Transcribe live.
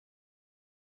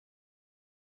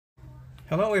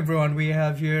Hello everyone, we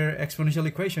have here exponential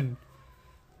equation.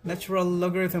 Natural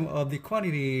logarithm of the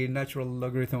quantity natural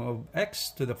logarithm of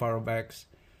x to the power of x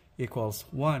equals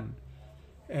 1.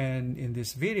 And in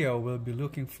this video, we'll be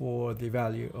looking for the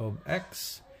value of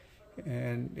x.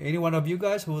 And any one of you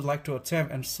guys who would like to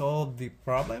attempt and solve the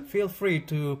problem, feel free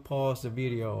to pause the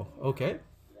video, okay?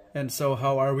 And so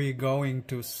how are we going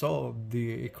to solve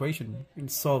the equation and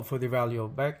solve for the value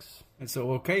of x? And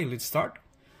so, okay, let's start.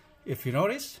 If you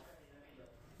notice,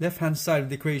 left-hand side of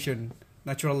the equation,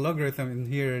 natural logarithm, in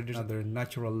here there's another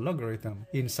natural logarithm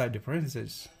inside the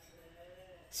parentheses.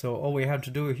 So all we have to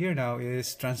do here now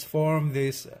is transform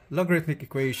this logarithmic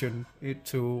equation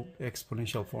into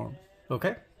exponential form.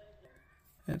 Okay?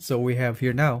 And so we have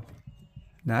here now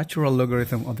natural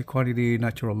logarithm of the quantity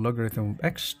natural logarithm of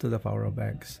x to the power of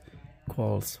x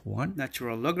equals 1.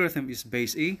 Natural logarithm is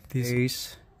base e. This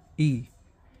is e.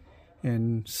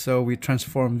 And so we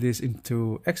transform this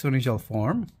into exponential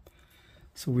form.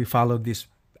 So we follow this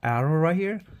arrow right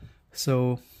here.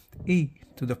 So e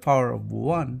to the power of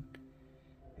 1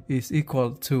 is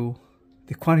equal to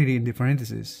the quantity in the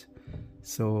parentheses.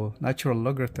 So natural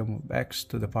logarithm of x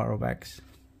to the power of x.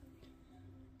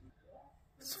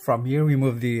 So from here we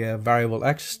move the variable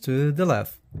x to the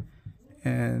left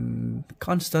and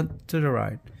constant to the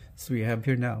right. So we have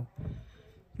here now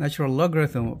natural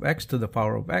logarithm of x to the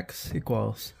power of x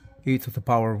equals e to the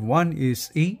power of 1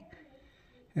 is e.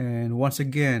 And once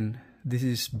again, this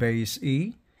is base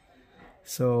e.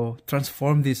 So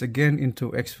transform this again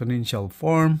into exponential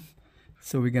form.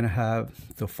 So we're going to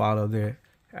have to follow the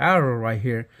arrow right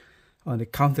here on the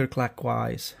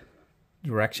counterclockwise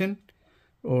direction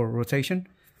or rotation.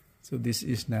 So this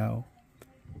is now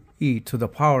e to the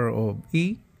power of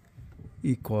e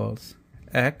equals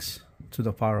x to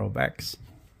the power of x.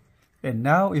 And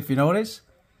now if you notice,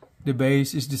 the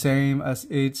base is the same as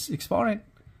its exponent.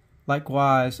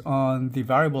 Likewise on the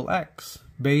variable x,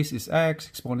 base is x,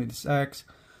 exponent is x.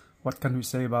 What can we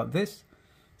say about this?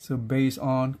 So based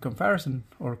on comparison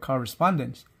or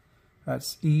correspondence,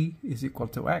 that's e is equal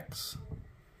to x,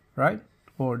 right?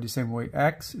 Or the same way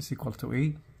x is equal to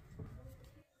e.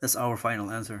 That's our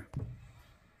final answer.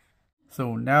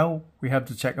 So now we have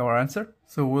to check our answer.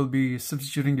 So we'll be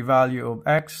substituting the value of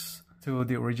x to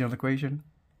the original equation.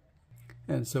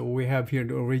 And so we have here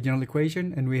the original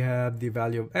equation, and we have the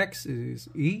value of x is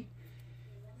e.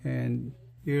 And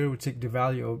here we take the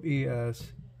value of e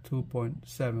as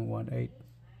 2.718.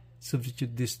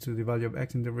 Substitute this to the value of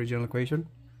x in the original equation.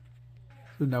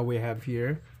 So now we have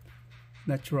here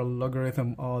natural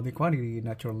logarithm of the quantity,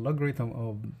 natural logarithm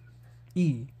of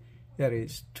e, that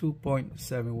is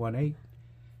 2.718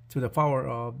 to the power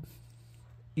of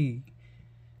e,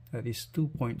 that is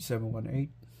 2.718.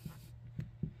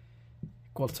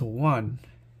 Equal to 1.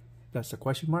 That's the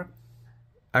question mark.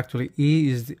 Actually, e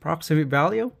is the approximate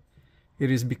value.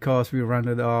 It is because we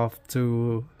rounded off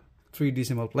to 3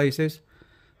 decimal places.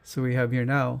 So we have here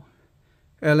now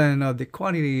ln of the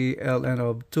quantity, ln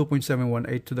of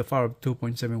 2.718 to the power of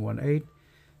 2.718.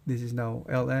 This is now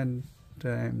ln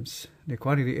times the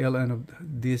quantity, ln of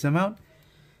this amount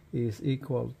is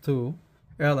equal to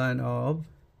ln of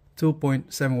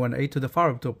 2.718 to the power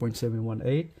of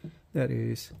 2.718. That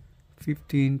is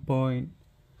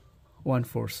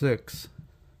 15.146.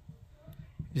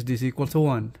 Is this equal to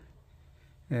 1?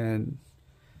 And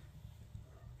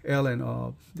ln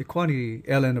of the quantity,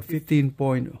 ln of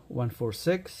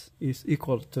 15.146 is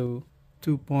equal to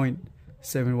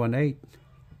 2.718.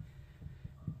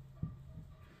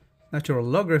 Natural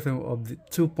logarithm of the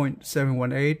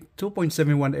 2.718.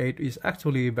 2.718 is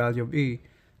actually a value of e.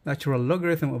 Natural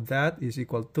logarithm of that is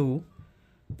equal to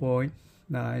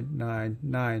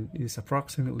 0.999 is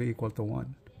approximately equal to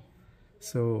 1.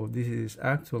 So this is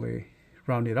actually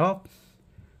rounded up.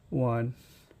 1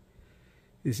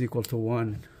 is equal to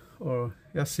 1, or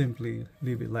just simply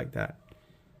leave it like that.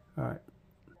 Alright.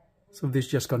 So this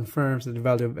just confirms that the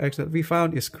value of x that we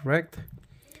found is correct.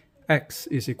 X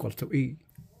is equal to e.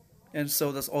 And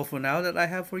so that's all for now that I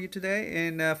have for you today.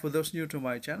 And for those new to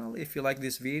my channel, if you like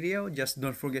this video, just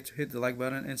don't forget to hit the like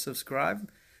button and subscribe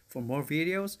for more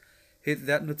videos. Hit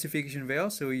that notification bell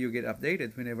so you get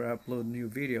updated whenever I upload new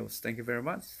videos. Thank you very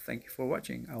much. Thank you for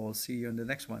watching. I will see you in the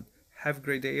next one. Have a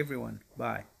great day, everyone.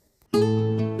 Bye.